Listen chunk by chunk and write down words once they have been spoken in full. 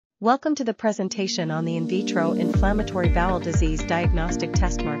Welcome to the presentation on the in vitro inflammatory bowel disease diagnostic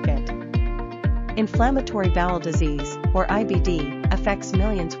test market. Inflammatory bowel disease, or IBD, affects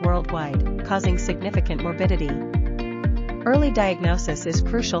millions worldwide, causing significant morbidity. Early diagnosis is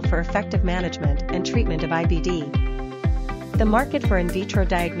crucial for effective management and treatment of IBD. The market for in vitro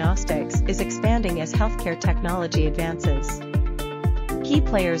diagnostics is expanding as healthcare technology advances. Key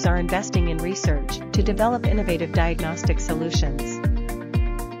players are investing in research to develop innovative diagnostic solutions.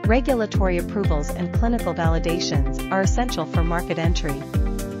 Regulatory approvals and clinical validations are essential for market entry.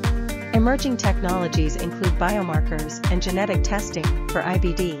 Emerging technologies include biomarkers and genetic testing for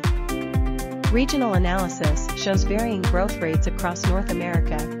IBD. Regional analysis shows varying growth rates across North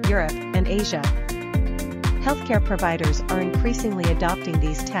America, Europe, and Asia. Healthcare providers are increasingly adopting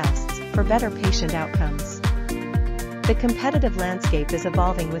these tests for better patient outcomes. The competitive landscape is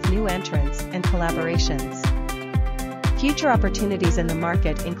evolving with new entrants and collaborations. Future opportunities in the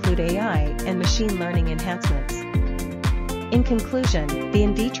market include AI and machine learning enhancements. In conclusion, the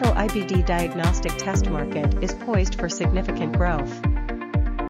in vitro IBD diagnostic test market is poised for significant growth.